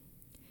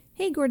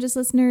Hey, gorgeous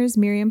listeners,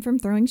 Miriam from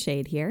Throwing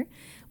Shade here.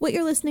 What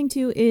you're listening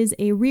to is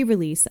a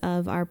re-release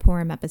of our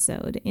Purim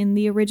episode. In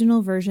the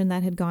original version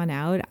that had gone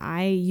out,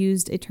 I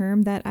used a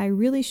term that I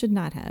really should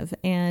not have,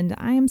 and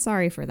I am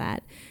sorry for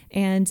that.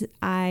 And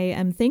I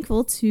am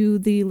thankful to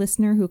the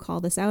listener who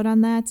called us out on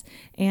that,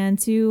 and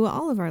to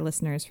all of our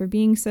listeners for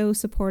being so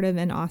supportive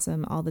and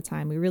awesome all the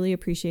time. We really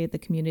appreciate the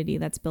community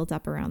that's built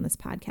up around this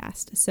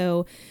podcast.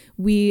 So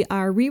we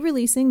are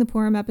re-releasing the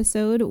Purim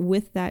episode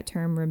with that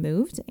term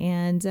removed,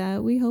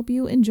 and we hope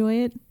you enjoy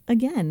it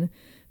again.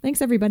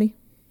 Thanks, everybody.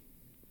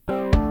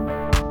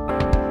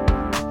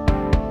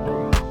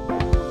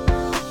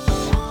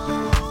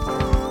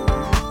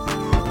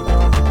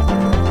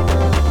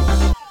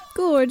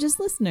 Gorgeous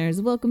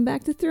listeners, welcome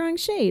back to Throwing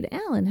Shade.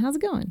 Alan, how's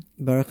it going?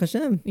 Baruch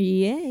Hashem.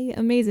 Yay,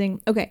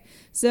 amazing. Okay,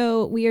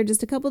 so we are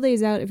just a couple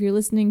days out. If you're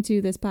listening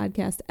to this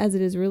podcast as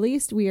it is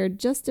released, we are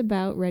just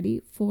about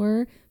ready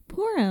for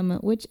Purim,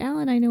 which,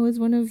 Alan, I know is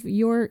one of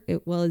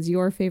is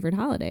your favorite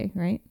holiday,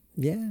 right?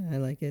 Yeah, I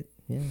like it.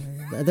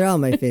 Yeah, they're all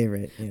my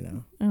favorite, you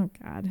know. Oh,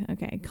 God.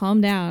 Okay, calm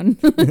down.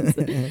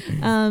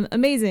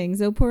 Amazing.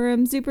 So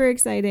Purim, super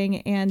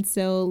exciting. And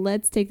so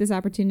let's take this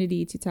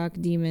opportunity to talk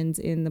demons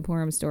in the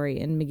Purim story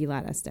in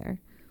Megillat Esther.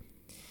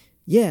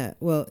 Yeah,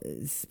 well,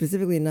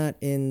 specifically not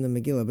in the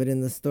Megillah, but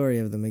in the story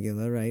of the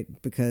Megillah, right?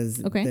 Because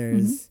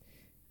there's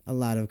a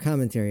lot of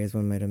commentary, as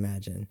one might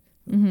imagine.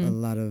 A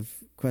lot of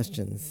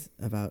questions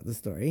about the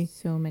story.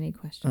 So many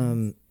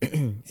questions.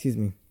 Excuse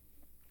me.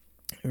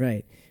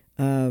 Right.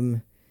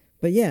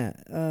 But yeah,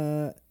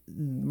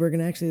 we're going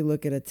to actually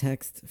look at a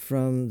text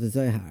from the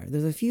Zohar.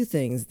 There's a few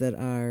things that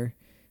are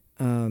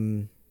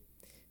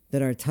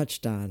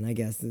touched on, I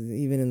guess,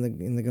 even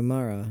in the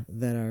Gemara,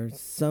 that are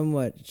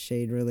somewhat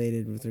shade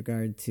related with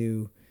regard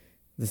to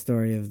the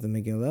story of the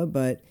Megillah.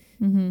 But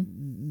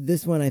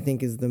this one, I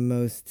think, is the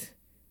most,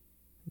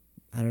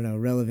 I don't know,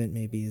 relevant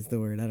maybe is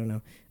the word. I don't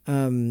know.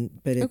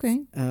 But it's, okay.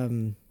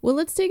 Well,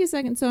 let's take a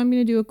second. So I'm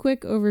going to do a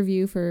quick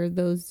overview for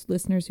those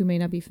listeners who may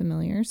not be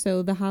familiar.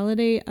 So the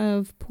holiday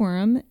of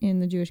Purim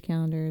in the Jewish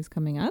calendar is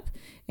coming up.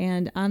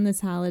 And on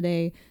this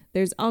holiday,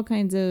 there's all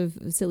kinds of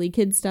silly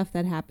kid stuff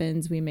that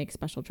happens. We make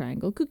special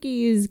triangle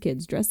cookies.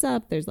 Kids dress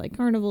up. There's like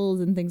carnivals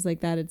and things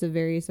like that. It's a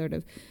very sort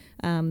of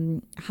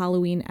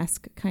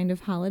Halloween-esque kind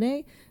of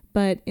holiday.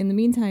 But in the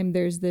meantime,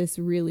 there's this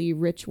really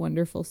rich,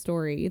 wonderful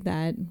story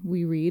that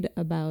we read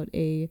about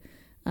a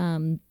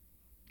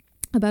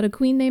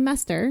queen named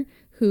Esther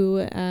who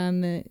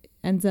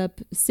ends up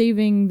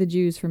saving the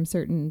Jews from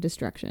certain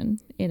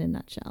destruction, in a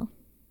nutshell.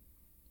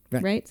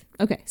 Right?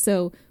 Okay,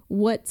 so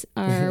what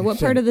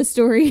part of the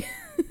story?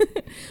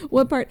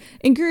 What part?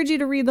 Encourage you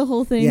to read the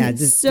whole thing. Yeah,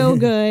 just so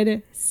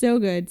good, so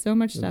good, so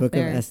much stuff Book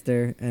there. Of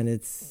Esther, and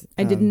it's.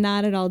 I did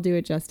not at all do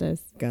it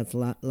justice. Got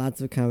lots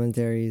of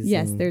commentaries.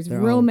 Yes, there's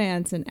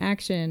romance and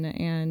action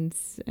and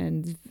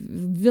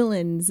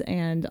villains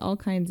and all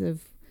kinds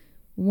of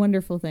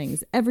wonderful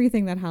things.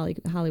 Everything that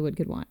Hollywood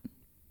could want.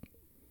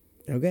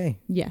 Okay.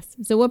 Yes.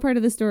 So what part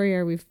of the story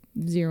are we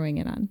zeroing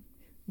in on?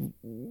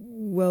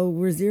 Well,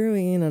 we're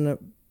zeroing in on a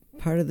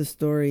part of the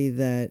story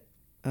that...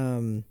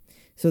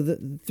 so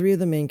the three of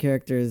the main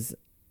characters,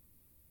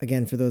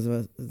 again, for those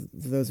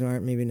who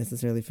aren't maybe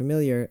necessarily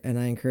familiar, and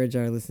I encourage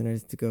our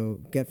listeners to go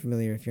get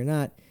familiar if you're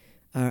not,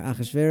 are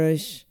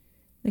Achashverosh,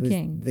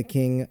 the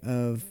king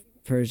of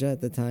Persia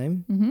at the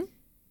time,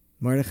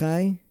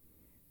 Mordechai,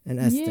 and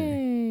Esther.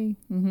 Yay!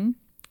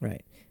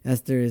 Right.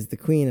 Esther is the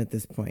queen at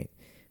this point.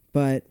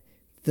 But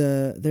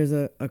there's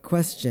a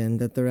question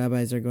that the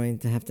rabbis are going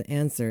to have to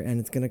answer, and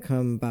it's going to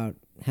come about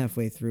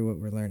halfway through what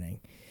we're learning.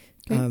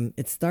 Okay.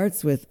 It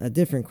starts with a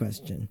different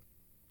question.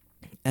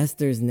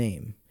 Esther's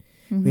name.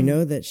 We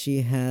know that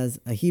she has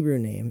a Hebrew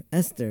name.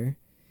 Esther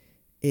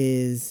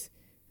is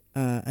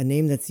a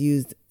name that's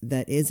used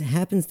that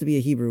happens to be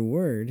a Hebrew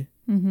word,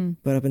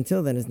 but up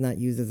until then is not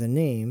used as a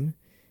name.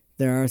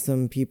 There are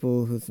some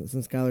people,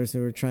 some scholars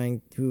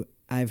who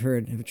I've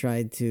heard have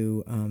tried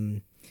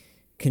to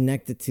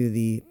connect it to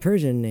the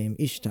Persian name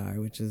Ishtar,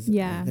 which is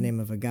the name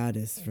of a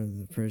goddess for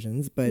the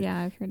Persians. But yeah,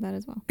 I've heard that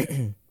as well.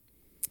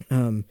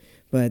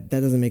 But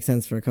that doesn't make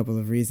sense for a couple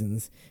of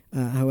reasons.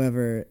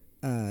 However,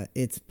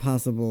 it's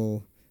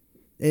possible.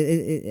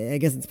 I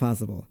guess it's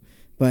possible,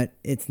 but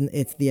it's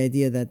the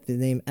idea that the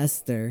name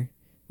Esther,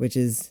 which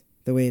is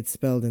the way it's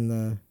spelled in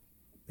the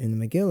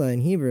Megillah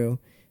in Hebrew,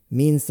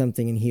 means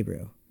something in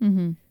Hebrew.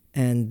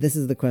 And this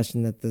is the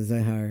question that the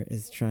Zohar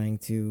is trying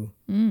to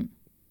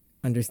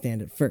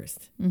understand at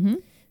first.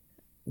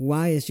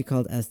 Why is she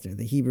called Esther?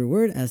 The Hebrew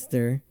word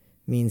Esther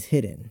means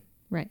hidden.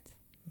 Right.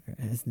 It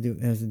has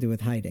to do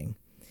with hiding.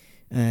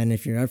 And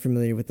if you're not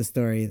familiar with the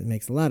story, it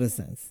makes a lot of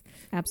sense.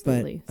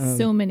 Absolutely. But,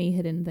 so many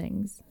hidden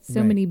things.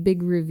 So many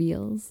big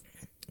reveals.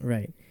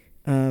 Right.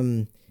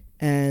 And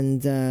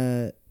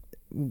the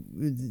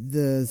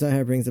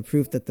Zohar brings a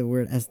proof that the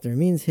word Esther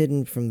means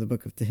hidden from the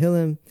book of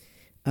Tehillim.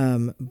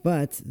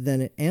 But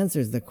then it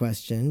answers the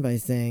question by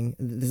saying,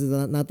 this is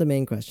not the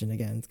main question,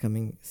 again, it's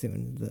coming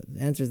soon.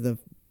 It answers the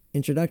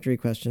introductory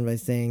question by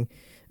saying,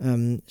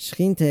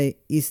 Shchinte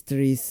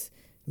istris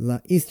la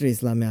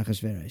Istris la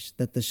me'Achashverosh,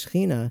 that the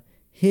Shechina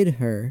hid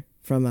her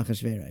from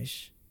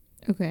Achashverosh.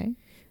 Okay.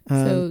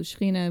 So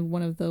Shekhinah,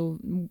 one of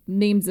the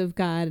names of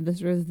God, the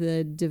sort of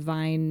the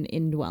divine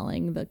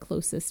indwelling, the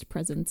closest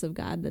presence of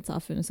God that's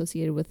often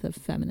associated with the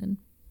feminine.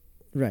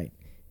 Right.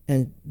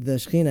 And the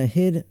Shekhinah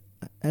hid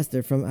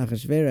Esther from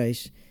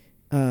Achashverosh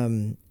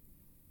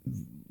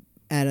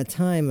at a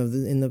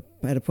time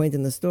at a point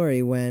in the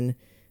story when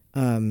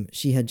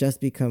she had just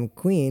become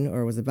queen,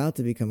 or was about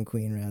to become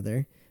queen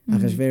rather.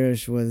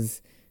 Achashverosh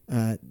was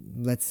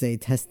let's say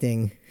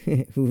testing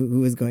who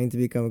was going to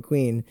become a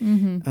queen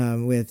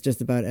with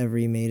just about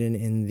every maiden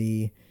in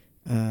the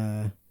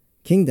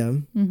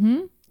kingdom.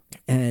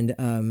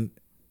 And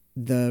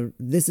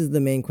this is the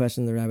main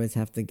question the rabbis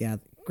have to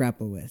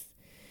grapple with.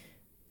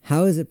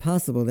 How is it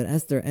possible that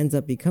Esther ends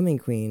up becoming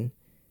queen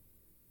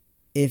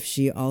if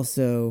she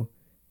also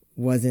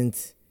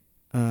wasn't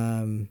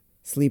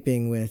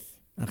sleeping with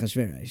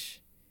Achashverosh?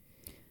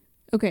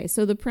 Okay,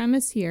 so the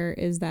premise here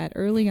is that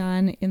early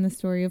on in the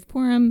story of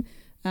Purim,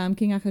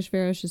 King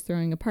Achashverosh is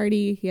throwing a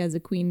party. He has a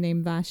queen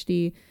named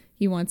Vashti.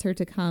 He wants her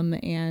to come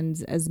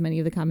and, as many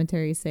of the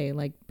commentaries say,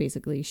 like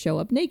basically show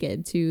up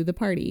naked to the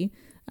party.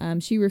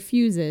 She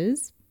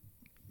refuses,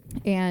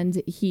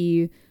 and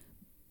he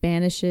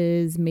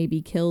banishes,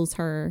 maybe kills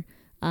her,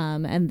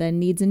 and then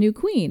needs a new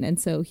queen. And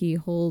so he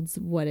holds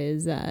what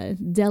is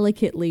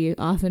delicately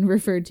often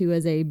referred to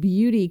as a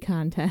beauty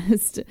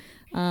contest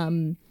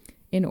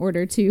in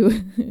order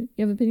to... You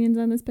have opinions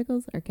on this,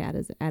 Pickles? Our cat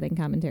is adding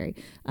commentary.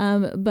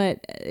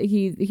 But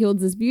he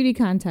holds this beauty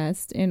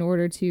contest in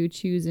order to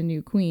choose a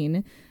new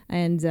queen.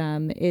 And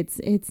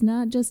it's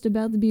not just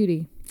about the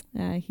beauty.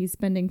 He's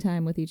spending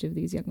time with each of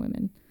these young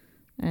women.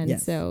 And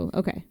yes. So,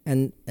 okay.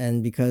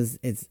 And because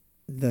it's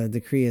the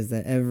decree is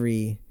that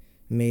every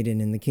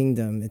maiden in the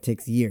kingdom, it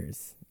takes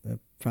years, a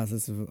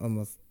process of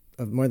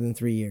more than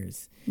 3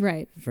 years,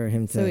 right, for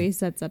him to. So he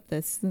sets up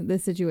this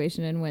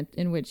situation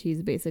in which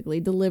he's basically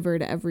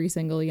delivered every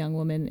single young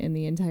woman in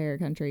the entire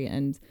country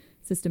and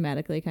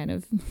systematically kind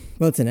of.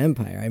 Well, it's an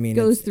empire. I mean,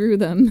 goes through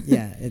them.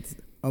 Yeah, it's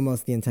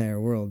almost the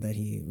entire world that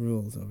he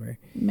rules over.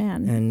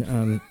 Man.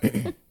 And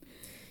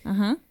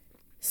uh-huh.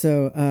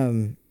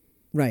 So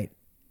right.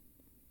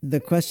 The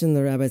question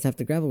the rabbis have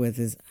to grapple with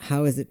is,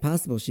 how is it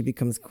possible she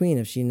becomes queen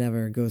if she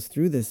never goes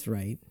through this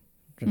rite?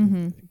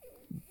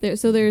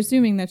 So they're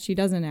assuming that she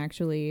doesn't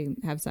actually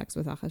have sex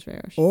with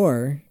Achashverosh.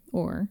 Or.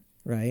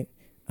 Right.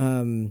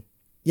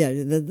 Yeah,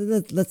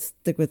 let's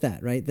stick with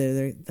that, right?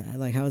 They're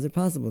like, how is it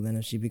possible then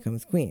if she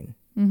becomes queen?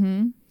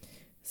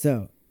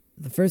 So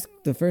the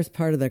first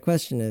part of that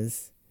question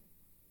is,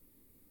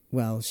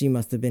 well, she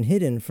must have been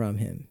hidden from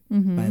him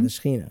by the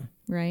Shekhinah.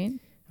 Right.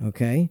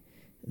 Okay.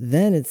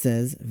 Then it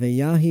says,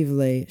 "Veyahiv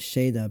le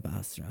sheda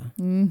basra."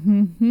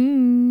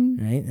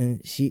 Right,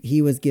 and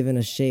he was given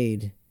a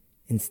shade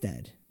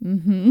instead.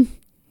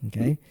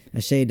 Okay, a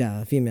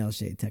sheda, a female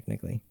shade,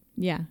 technically.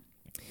 Yeah.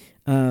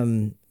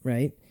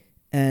 Right,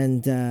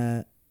 and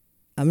I'm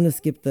gonna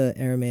skip the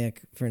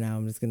Aramaic for now.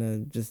 I'm just gonna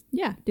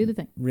do the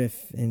thing.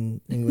 Riff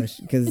in English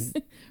because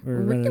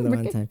we're running low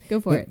on time.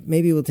 Go for it.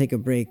 Maybe we'll take a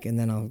break and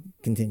then I'll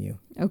continue.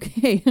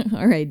 Okay.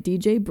 All right.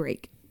 DJ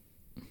break.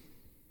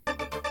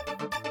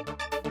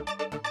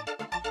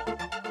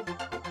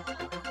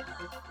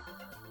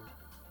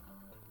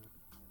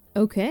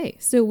 Okay,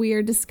 so we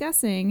are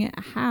discussing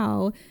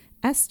how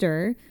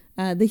Esther,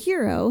 the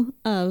hero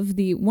of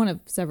one of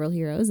several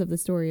heroes of the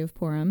story of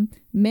Purim,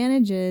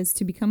 manages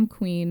to become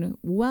queen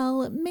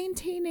while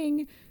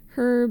maintaining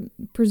her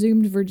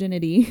presumed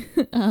virginity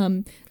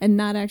and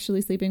not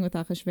actually sleeping with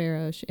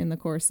Achashverosh in the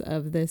course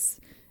of this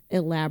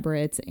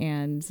elaborate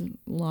and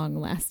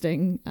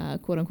long-lasting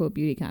quote-unquote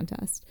beauty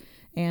contest.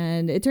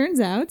 And it turns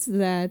out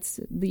that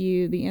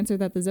the answer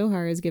that the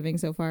Zohar is giving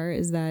so far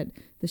is that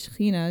the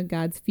Shekhinah,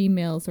 God's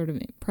female sort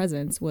of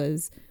presence,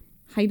 was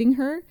hiding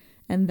her,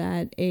 and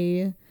that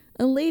a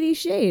lady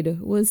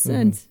shade was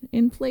sent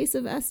in place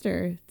of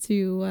Esther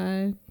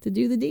to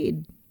do the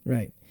deed.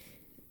 Right.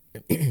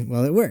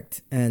 Well, it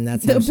worked, and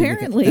that's how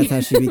apparently that's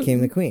how she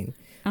became the queen.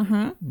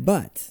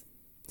 But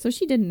so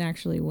she didn't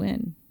actually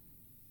win.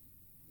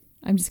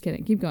 I'm just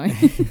kidding. Keep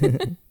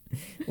going.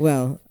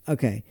 Well,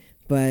 okay.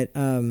 But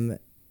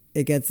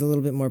it gets a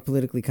little bit more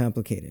politically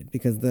complicated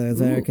because the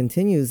Zohar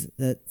continues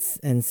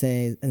and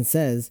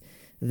says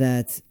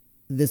that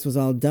this was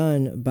all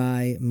done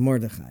by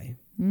Mordechai.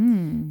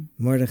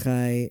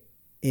 Mordechai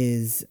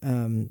is.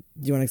 Do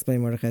you want to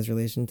explain Mordechai's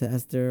relation to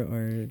Esther,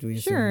 or do we?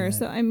 Sure.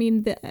 So I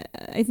mean,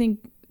 I think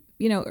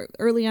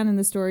early on in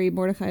the story,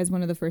 Mordechai is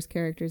one of the first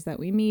characters that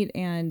we meet,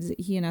 and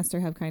he and Esther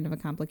have kind of a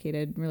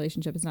complicated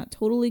relationship. It's not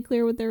totally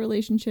clear what their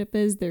relationship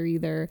is. They're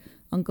either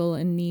uncle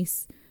and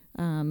niece.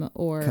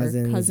 Or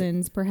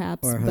cousins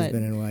perhaps, or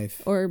husband and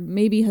wife, or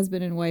maybe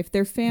husband and wife.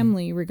 They're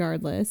family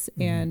regardless,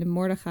 and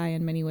Mordechai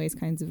in many ways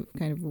kind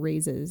of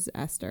raises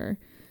Esther,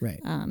 right?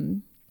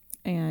 And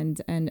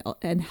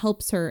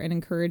helps her and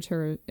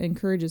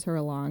encourages her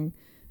along,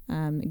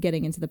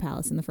 getting into the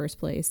palace in the first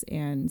place,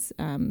 and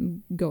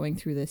going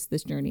through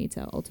this journey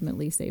to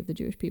ultimately save the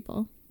Jewish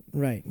people.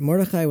 Right.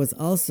 Mordechai was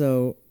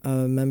also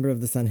a member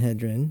of the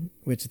Sanhedrin,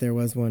 which there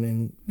was one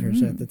in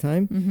Persia at the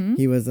time. Mm-hmm.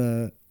 He was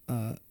a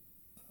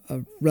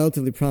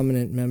relatively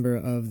prominent member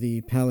of the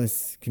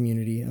palace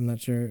community. I'm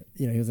not sure,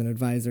 he was an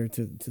advisor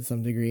to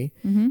some degree.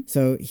 Mm-hmm.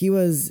 So he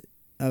was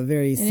a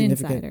very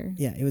significant insider.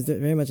 Yeah, he was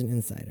very much an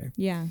insider.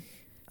 Yeah.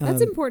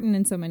 That's important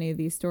in so many of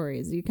these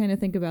stories. You kind of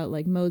think about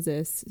like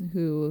Moses,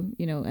 who,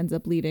 ends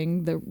up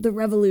leading the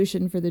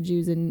revolution for the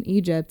Jews in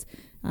Egypt,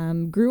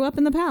 grew up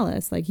in the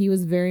palace. Like he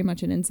was very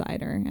much an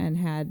insider and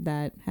had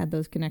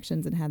those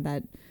connections and had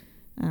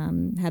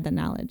that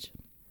knowledge.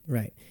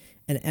 Right.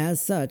 And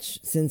as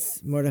such,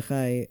 since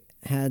Mordechai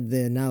had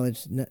the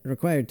knowledge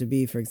required to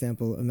be, for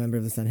example, a member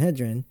of the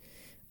Sanhedrin,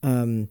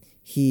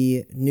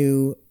 he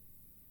knew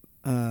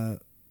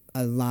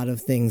a lot of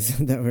things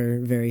that were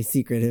very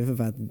secretive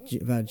about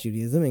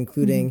Judaism,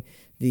 including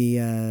the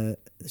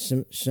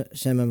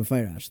Shema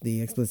Mefirash,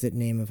 the explicit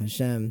name of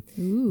Hashem,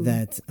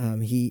 that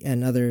he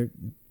and other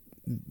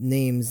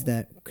names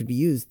that could be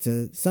used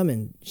to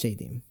summon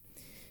Shadim.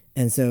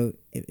 And so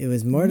it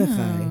was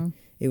Mordechai. Wow.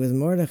 It was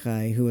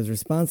Mordechai who was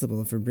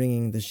responsible for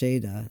bringing the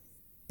Sheda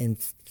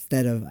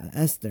instead of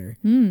Esther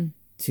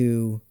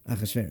to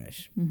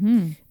Achashverosh.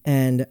 Mm-hmm.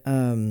 And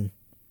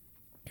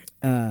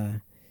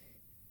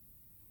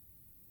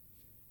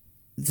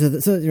So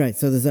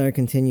the Zohar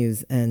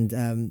continues, and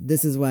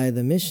this is why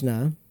the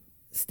Mishnah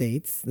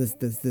states,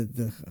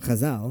 the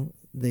Chazal,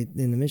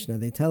 in the Mishnah,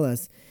 they tell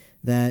us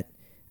that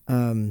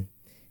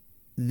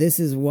this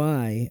is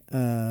why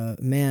a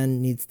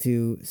man needs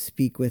to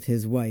speak with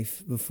his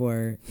wife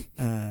before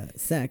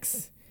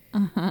sex,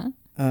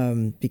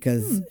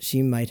 because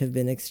she might have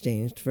been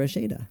exchanged for a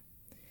Sheda.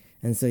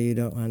 And so you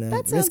don't want to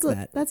risk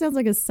that. That sounds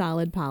like a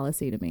solid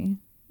policy to me.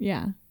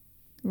 Yeah.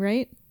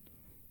 Right?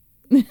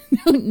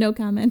 No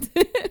comment.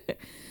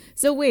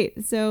 So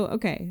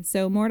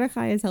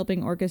Mordechai is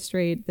helping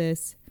orchestrate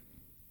this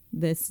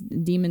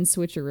demon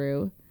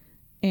switcheroo,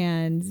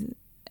 and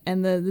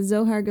the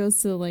Zohar goes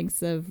to the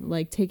lengths of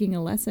like taking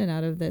a lesson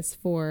out of this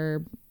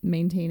for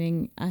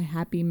maintaining a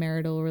happy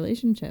marital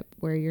relationship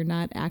where you're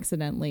not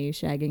accidentally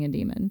shagging a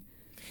demon.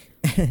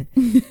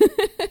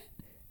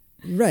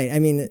 Right. I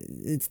mean,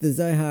 it's the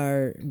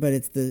Zohar, but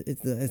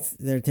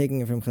they're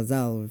taking it from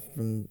Chazal.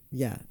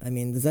 I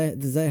mean,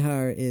 the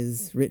Zohar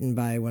is written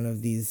by one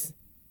of these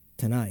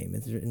Tanaim.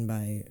 It's written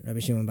by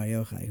Rabbi Shimon Bar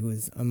Yochai, who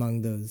is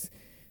among those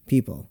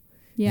people.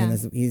 Yeah.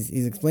 And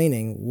he's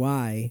explaining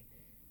why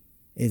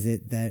is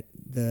it that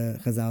the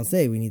Chazal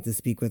say we need to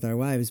speak with our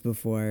wives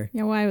before.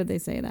 Yeah. Why would they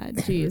say that?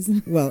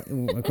 Jeez. Well,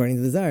 according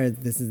to the Zohar,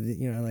 this is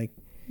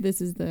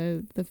this is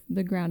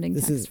the grounding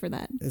text for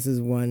that. This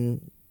is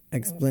one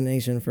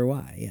explanation for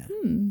why. Yeah.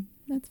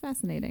 That's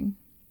fascinating.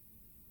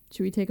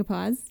 Should we take a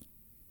pause?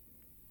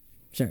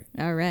 Sure.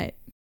 All right.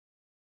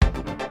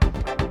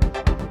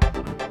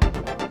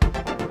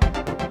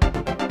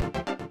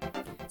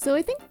 So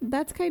I think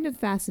that's kind of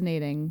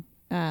fascinating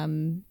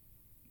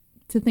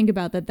to think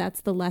about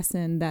that's the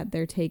lesson that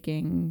they're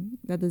taking,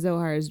 that the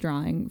Zohar is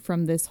drawing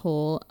from this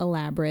whole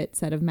elaborate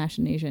set of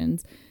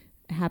machinations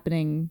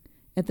happening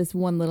at this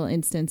one little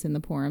instance in the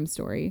Purim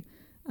story.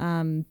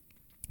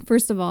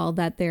 First of all,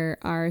 that there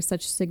are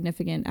such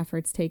significant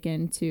efforts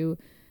taken to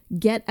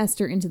get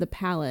Esther into the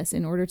palace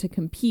in order to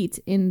compete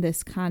in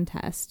this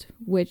contest,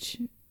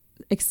 which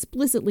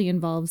explicitly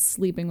involves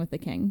sleeping with the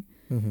king,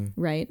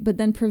 right? But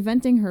then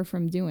preventing her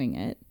from doing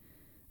it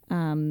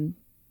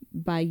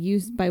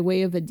by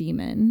way of a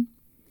demon,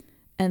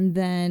 and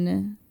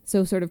then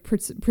so sort of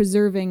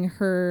preserving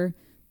her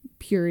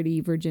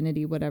purity,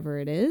 virginity, whatever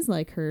it is,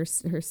 like her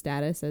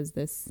status as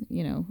this,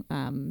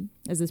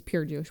 as this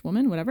pure Jewish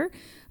woman, whatever.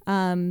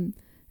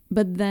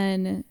 But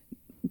then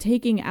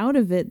taking out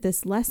of it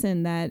this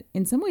lesson that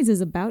in some ways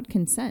is about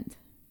consent,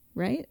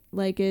 right?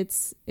 Like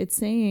it's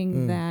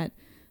saying that,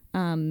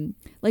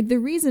 like the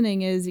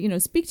reasoning is,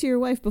 speak to your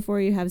wife before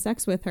you have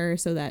sex with her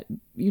so that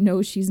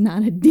she's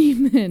not a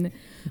demon.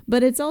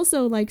 But it's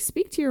also like,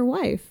 speak to your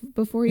wife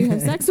before you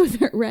have sex with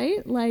her,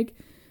 right? Like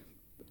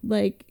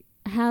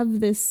have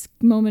this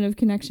moment of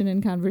connection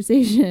and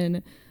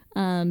conversation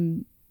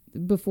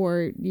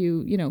before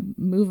you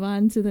move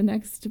on to the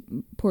next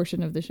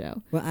portion of the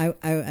show. Well,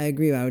 I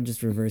agree. I would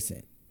just reverse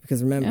it,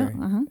 because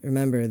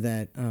remember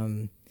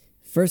that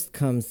first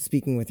comes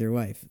speaking with your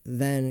wife,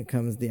 then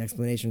comes the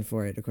explanation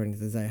for it according to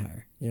the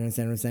Zohar. You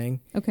understand what I'm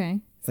saying?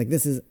 Okay. It's like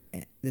this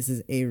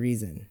is a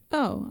reason.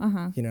 Oh,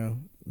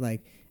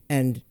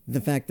 and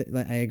the fact that,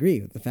 like, I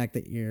agree with the fact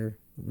that your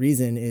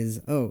reason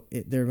is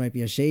there might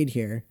be a shade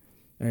here,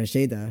 or a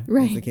sheda,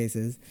 right, as the case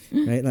is,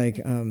 right?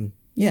 Like,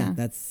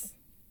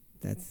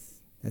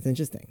 that's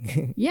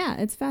interesting. Yeah,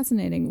 it's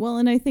fascinating. Well,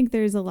 and I think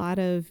there's a lot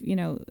of,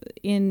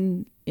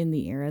 in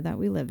the era that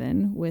we live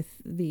in with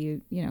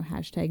the,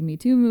 hashtag Me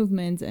Too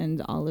movement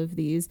and all of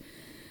these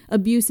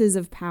abuses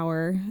of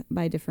power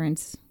by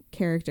different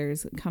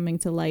characters coming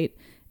to light.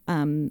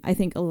 I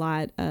think a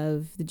lot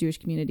of the Jewish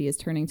community is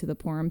turning to the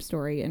Purim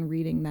story and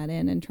reading that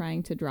in and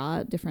trying to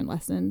draw different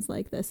lessons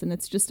like this. And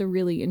it's just a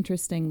really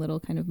interesting little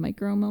kind of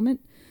micro moment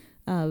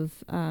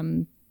of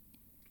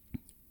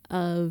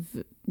of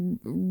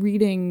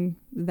reading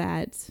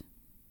that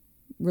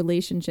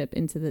relationship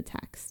into the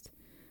text.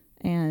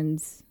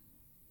 And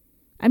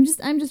I'm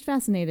just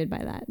fascinated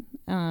by that.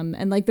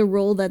 And like the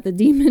role that the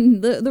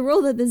demon, the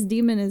role that this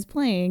demon is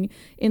playing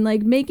in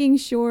like making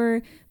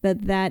sure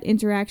that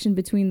interaction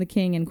between the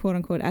king and quote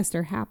unquote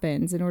Esther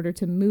happens in order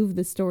to move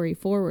the story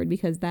forward,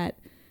 because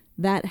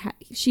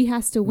she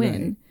has to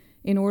win Right.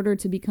 in order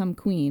to become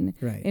queen,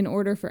 Right. in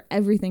order for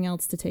everything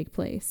else to take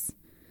place.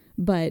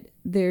 But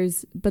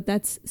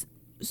that's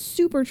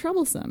super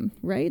troublesome,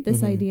 right?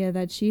 This idea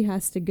that she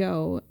has to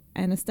go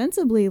and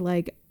ostensibly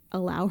like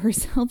allow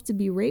herself to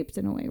be raped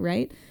in a way,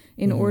 right?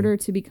 In order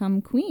to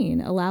become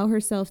queen, allow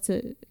herself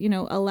to,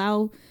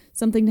 allow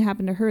something to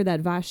happen to her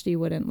that Vashti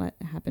wouldn't let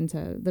happen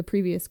to the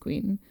previous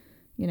queen,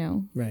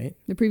 Right.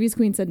 The previous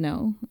queen said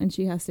no, and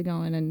she has to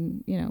go in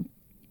and,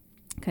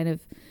 kind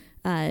of,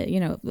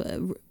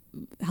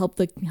 help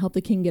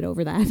the king get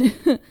over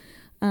that.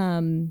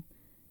 And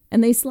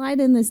they slide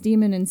in this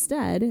demon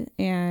instead,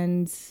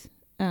 and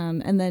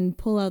then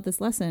pull out this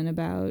lesson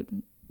about,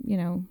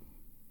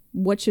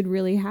 what should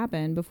really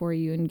happen before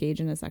you engage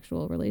in a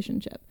sexual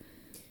relationship.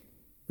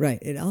 Right.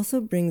 It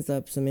also brings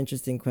up some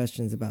interesting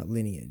questions about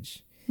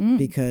lineage,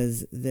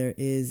 because there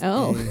is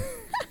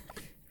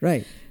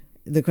right.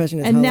 The question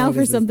is, and now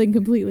for something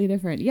completely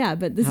different. Yeah,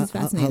 but this is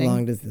fascinating. How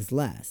long does this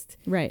last?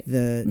 Right.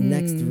 The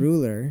next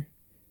ruler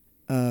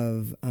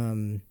of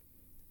the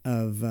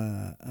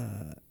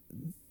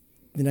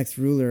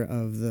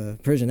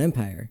Persian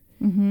Empire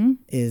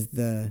is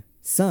the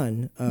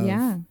son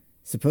of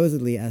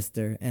supposedly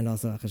Esther and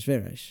also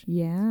Achashverosh.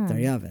 Yeah.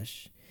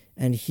 Daryavesh.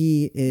 And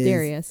he is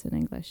Darius in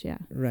English, yeah.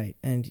 Right.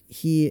 And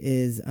he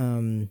is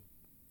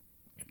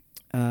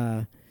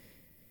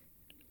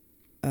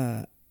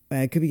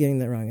I could be getting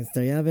that wrong. It's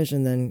Daryavesh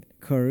and then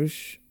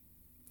Korush.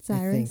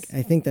 Cyrus.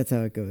 I think that's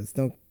how it goes.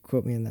 Don't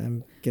quote me on that.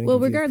 I'm getting well,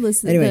 confused.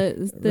 regardless,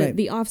 Anyway,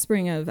 the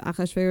offspring of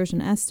Achashverosh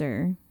and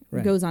Esther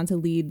goes on to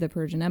lead the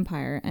Persian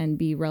Empire and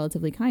be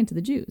relatively kind to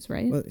the Jews,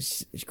 right? Well,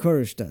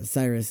 Korush does.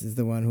 Cyrus is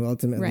the one who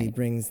ultimately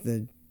brings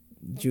the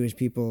Jewish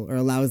people, or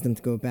allows them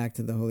to go back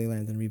to the Holy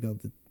Land and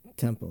rebuild the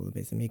temple, the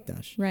Beis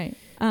Hamikdash. Right.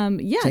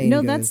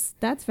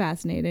 That's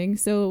fascinating.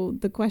 So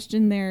the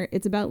question there,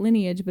 it's about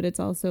lineage, but it's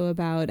also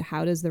about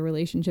how does the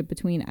relationship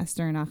between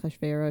Esther and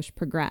Achashverosh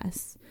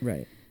progress?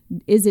 Right.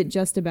 Is it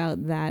just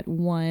about that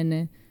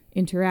one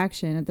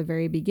interaction at the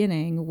very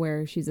beginning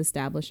where she's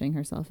establishing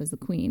herself as the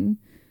queen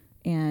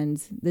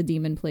and the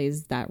demon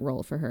plays that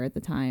role for her at the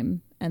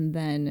time? And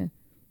then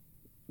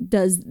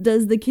does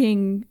the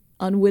king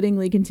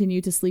unwittingly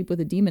continue to sleep with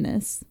a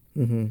demoness?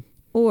 Mm-hmm.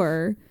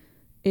 Or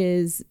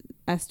is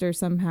Esther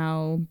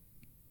somehow,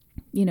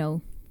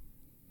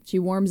 she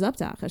warms up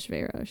to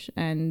Achashverosh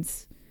and,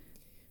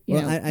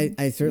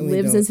 I certainly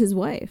lives don't. as his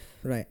wife.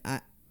 Right.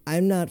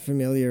 I'm not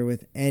familiar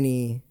with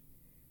any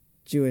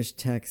Jewish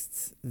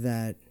texts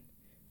that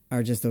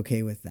are just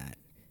okay with that.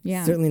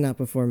 Yeah. Certainly not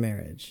before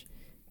marriage.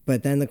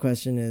 But then the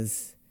question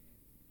is,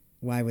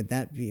 why would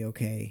that be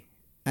okay?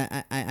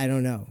 I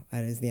don't know.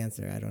 That is the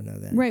answer. I don't know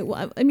that. Right.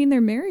 Well, I mean, they're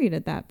married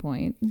at that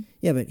point.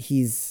 Yeah, but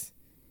he's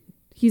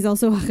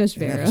also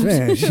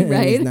Achashverosh,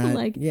 right?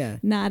 Not,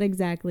 not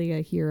exactly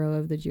a hero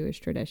of the Jewish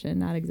tradition,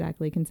 not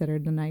exactly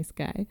considered a nice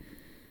guy.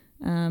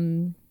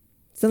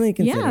 Something to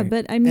consider. Yeah,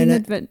 but I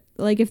mean, but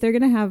like if they're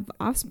going to have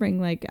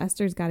offspring, like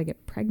Esther's got to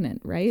get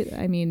pregnant, right?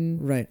 I mean...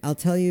 Right. I'll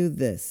tell you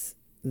this,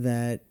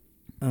 that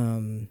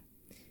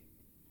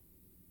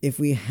if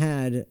we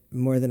had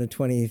more than a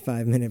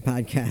 25-minute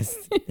podcast,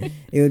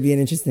 it would be an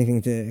interesting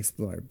thing to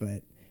explore.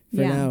 But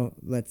for now,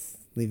 let's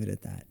leave it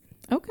at that.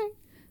 Okay.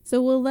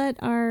 So we'll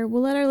let our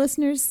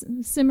listeners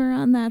simmer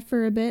on that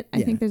for a bit.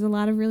 I think there's a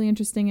lot of really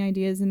interesting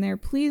ideas in there.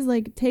 Please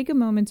take a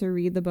moment to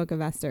read the Book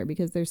of Esther,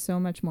 because there's so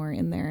much more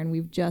in there, and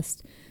we've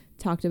just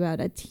talked about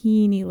a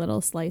teeny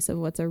little slice of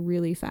what's a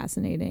really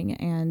fascinating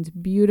and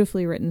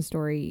beautifully written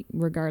story,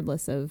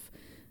 regardless of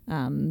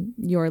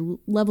your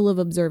level of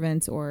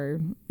observance or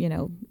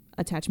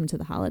attachment to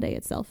the holiday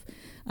itself.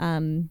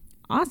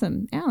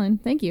 Awesome, Alan.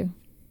 Thank you.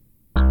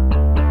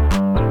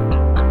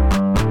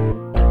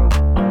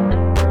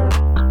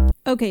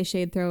 Okay,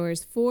 shade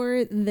throwers,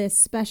 for this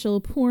special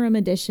Purim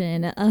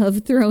edition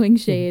of Throwing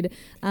Shade,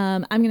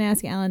 I'm going to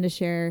ask Alan to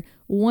share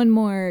one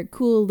more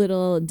cool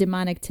little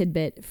demonic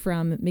tidbit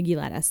from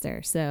Megillat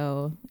Esther.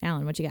 So,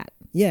 Alan, what you got?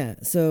 Yeah,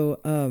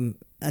 so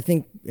I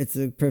think it's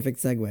a perfect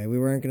segue. We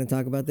weren't going to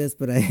talk about this,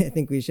 but I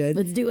think we should.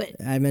 Let's do it.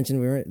 I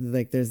mentioned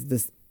there's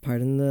this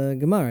part in the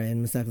Gemara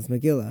in Maseches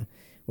Megillah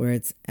where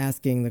it's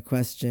asking the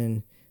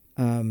question.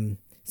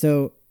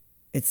 So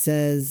it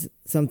says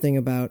something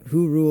about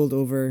who ruled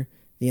over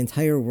the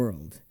entire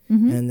world.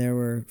 Mm-hmm. And there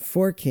were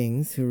 4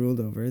 kings who ruled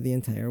over the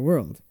entire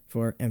world,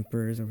 4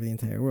 emperors over the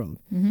entire world.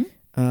 Mm-hmm.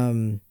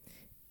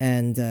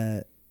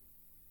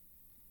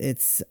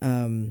 It's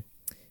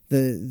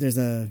there's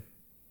a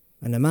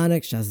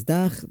mnemonic,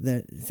 Shazdach,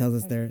 that tells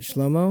us they're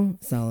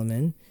Shlomo,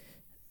 Solomon,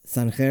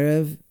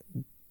 Sancherev,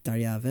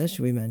 Daryavesh,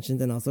 we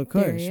mentioned, and also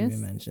Koresh, we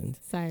mentioned.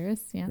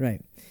 Cyrus, yeah.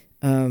 Right.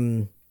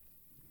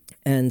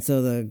 And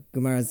so the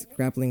Gemara is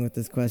grappling with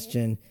this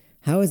question: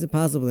 how is it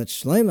possible that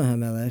Shlomo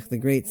HaMelech, the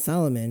great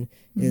Solomon,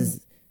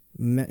 is,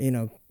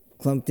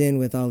 clumped in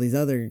with all these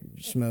other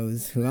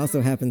shmos who also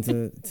happen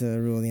to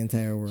rule the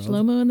entire world?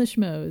 Shlomo and the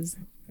Schmoes.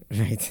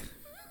 Right.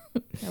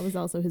 That was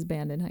also his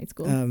band in high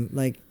school.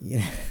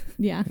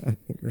 Yeah.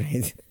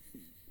 Right.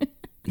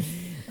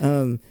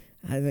 I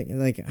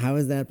think, how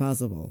is that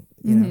possible?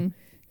 You know?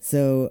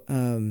 So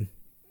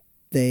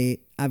they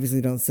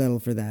obviously don't settle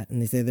for that,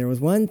 and they say there was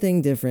one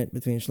thing different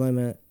between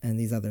Shlomo and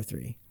these other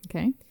three.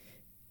 Okay.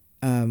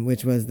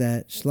 Which was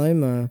that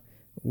Shlomo,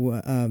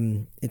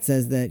 it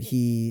says that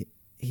he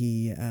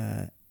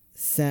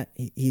sat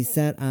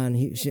on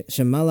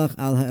shemalach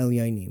al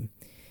ha'elyonim,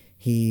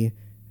 he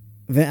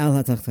ve'al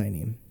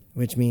ha'tachtainim,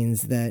 which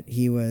means that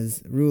he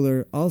was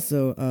ruler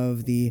also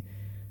of the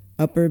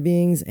upper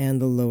beings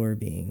and the lower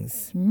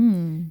beings.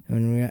 When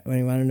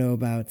we want to know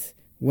about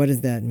what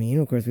does that mean,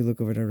 of course we look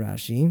over to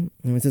Rashi, and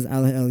when it says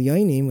al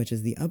ha'elyonim, which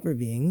is the upper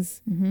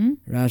beings,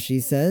 Rashi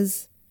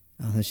says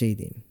al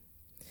ha'shedim.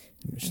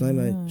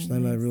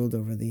 Shlomo ruled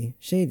over the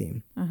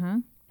Shadim,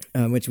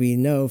 which we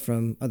know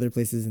from other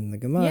places in the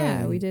Gemara.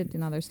 Yeah, we did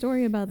another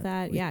story about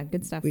that.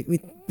 Good stuff. We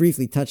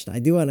briefly touched on it.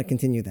 I do want to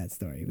continue that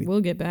story.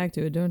 We'll get back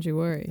to it, don't you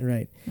worry.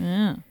 Right.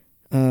 Yeah.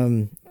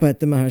 But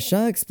the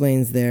Maharsha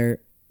explains there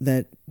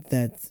that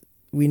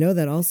we know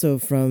that also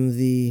from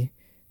the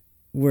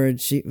word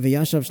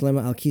V'yashav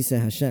Shlomo al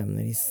Kiseh Hashem,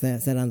 that he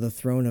sat on the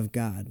throne of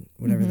God,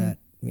 whatever that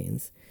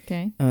means.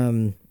 Okay.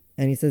 And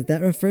he says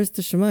that refers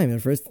to Shemaim, it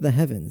refers to the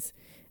heavens.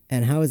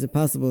 And how is it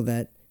possible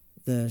that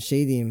the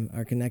Shadim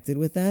are connected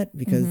with that?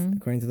 Because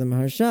according to the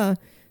Maharsha,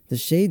 the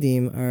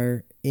Shadim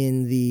are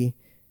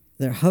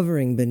they're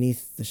hovering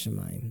beneath the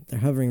Shemaim. They're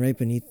hovering right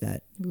beneath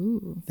that.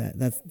 Ooh.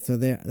 So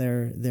they're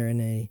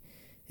in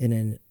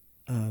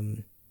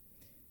an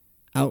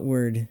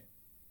outward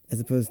as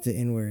opposed to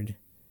inward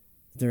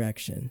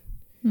direction.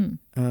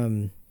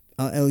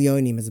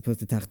 Elyonim as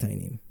opposed to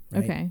Tachtainim.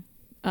 Right? Okay.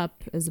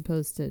 Up as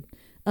opposed to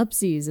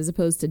upsies as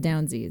opposed to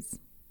downsies.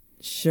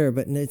 Sure,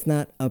 but it's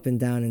not up and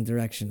down in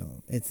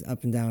directional. It's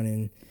up and down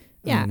in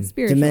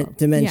spiritual,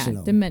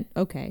 dimensional. Yeah,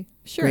 okay,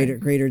 sure.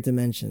 Greater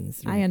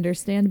dimensions. Right? I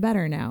understand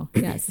better now.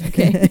 Yes,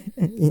 okay.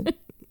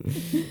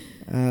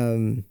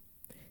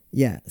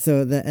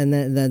 So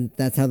then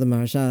that's how the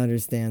Maharsha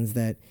understands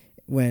that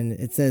when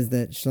it says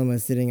that Shlomo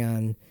is sitting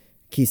on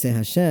Kiseh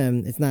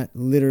Hashem, it's not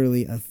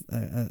literally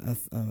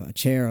a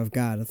chair of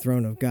God, a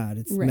throne of God.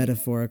 It's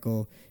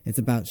metaphorical. It's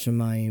about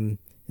Shemayim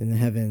in the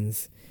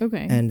heavens.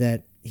 Okay, and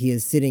that he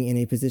is sitting in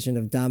a position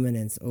of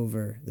dominance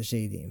over the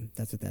Shadim.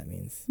 That's what that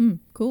means.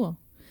 Cool.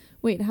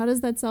 Wait, how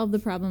does that solve the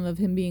problem of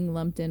him being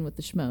lumped in with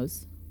the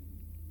Shmos?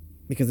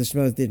 Because the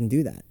Shmos didn't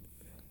do that.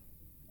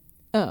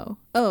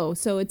 Oh,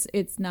 so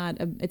it's not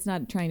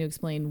trying to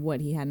explain what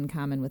he had in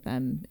common with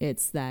them.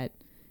 It's that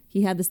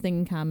he had this thing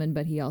in common,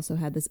 but he also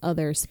had this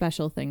other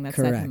special thing that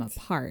set him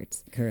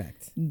apart.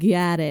 Correct.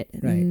 Got it.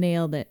 Right.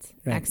 Nailed it.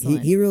 Right.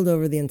 Excellent. He ruled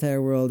over the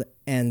entire world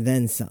and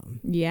then some.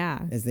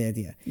 Yeah. Is the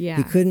idea. Yeah.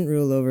 He couldn't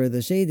rule over the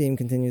Shadim,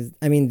 the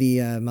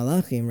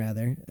Malachim,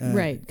 rather.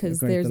 Right, because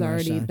there's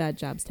already that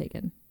job's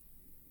taken.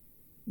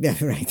 Yeah,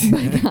 right.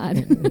 By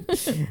God.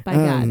 By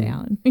God,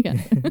 Alan. Yeah.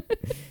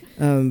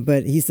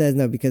 But he says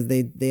no, because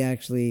they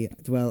actually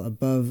dwell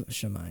above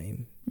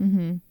Shemayim.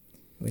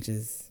 Which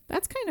is...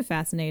 That's kind of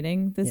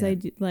fascinating. This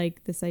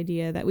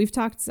idea that we've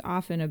talked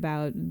often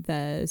about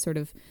the sort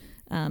of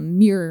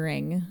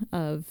mirroring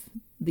of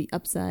the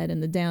upside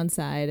and the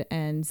downside,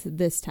 and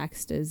this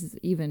text is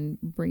even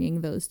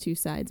bringing those two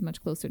sides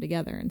much closer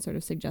together and sort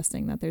of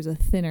suggesting that there's a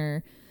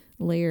thinner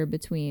layer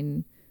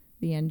between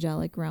the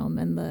angelic realm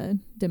and the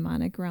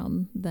demonic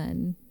realm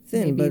than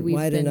maybe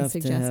we've been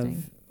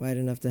suggesting. Wide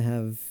enough to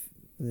have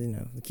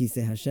the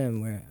Kiseh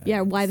Hashem,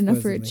 where wide enough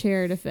for a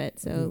chair to fit,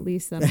 so at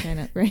least some kind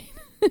of right.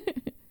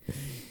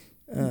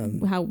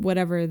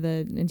 Whatever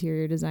the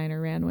interior designer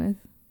ran with.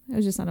 I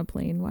was just on a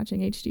plane watching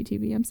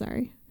HGTV. I'm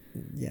sorry.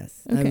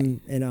 Yes. Okay.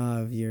 I'm in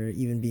awe of your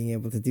even being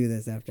able to do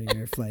this after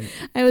your flight.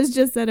 I was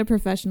just at a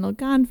professional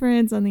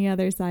conference on the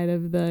other side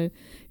of the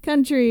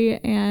country,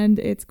 and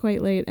it's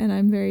quite late, and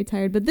I'm very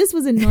tired. But this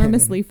was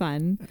enormously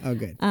fun. Oh,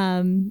 good.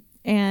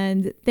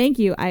 And thank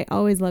you. I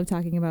always love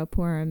talking about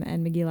Purim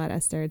and Megillat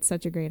Esther. It's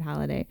such a great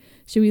holiday.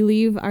 Should we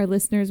leave our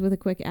listeners with a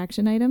quick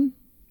action item?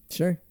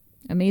 Sure.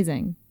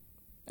 Amazing.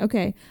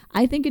 Okay.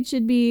 I think it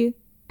should be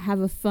have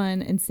a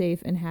fun and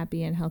safe and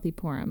happy and healthy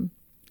Purim.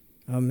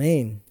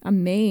 Amen.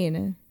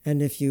 Amen.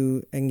 And if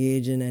you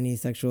engage in any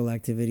sexual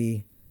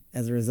activity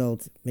as a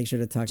result, make sure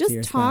to talk to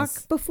your spouse.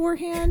 Just talk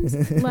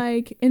beforehand.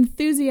 Like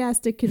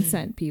enthusiastic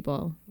consent,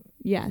 people.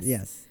 Yes.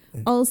 Yes.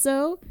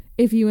 Also,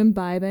 if you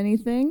imbibe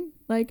anything,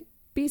 like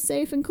be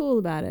safe and cool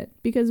about it,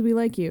 because we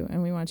like you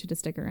and we want you to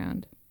stick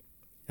around.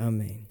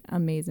 Amen.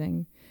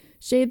 Amazing.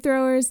 Shade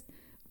throwers,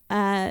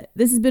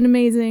 this has been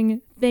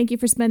amazing. Thank you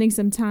for spending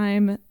some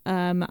time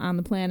on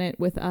the planet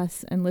with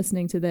us and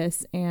listening to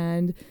this.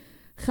 And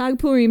Chag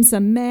Purim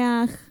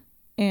Sameach.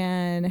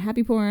 and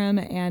happy Purim,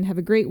 and have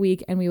a great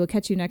week. And we will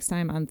catch you next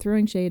time on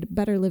Throwing Shade,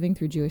 Better Living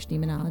Through Jewish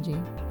Demonology.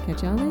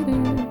 Catch y'all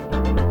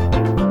later.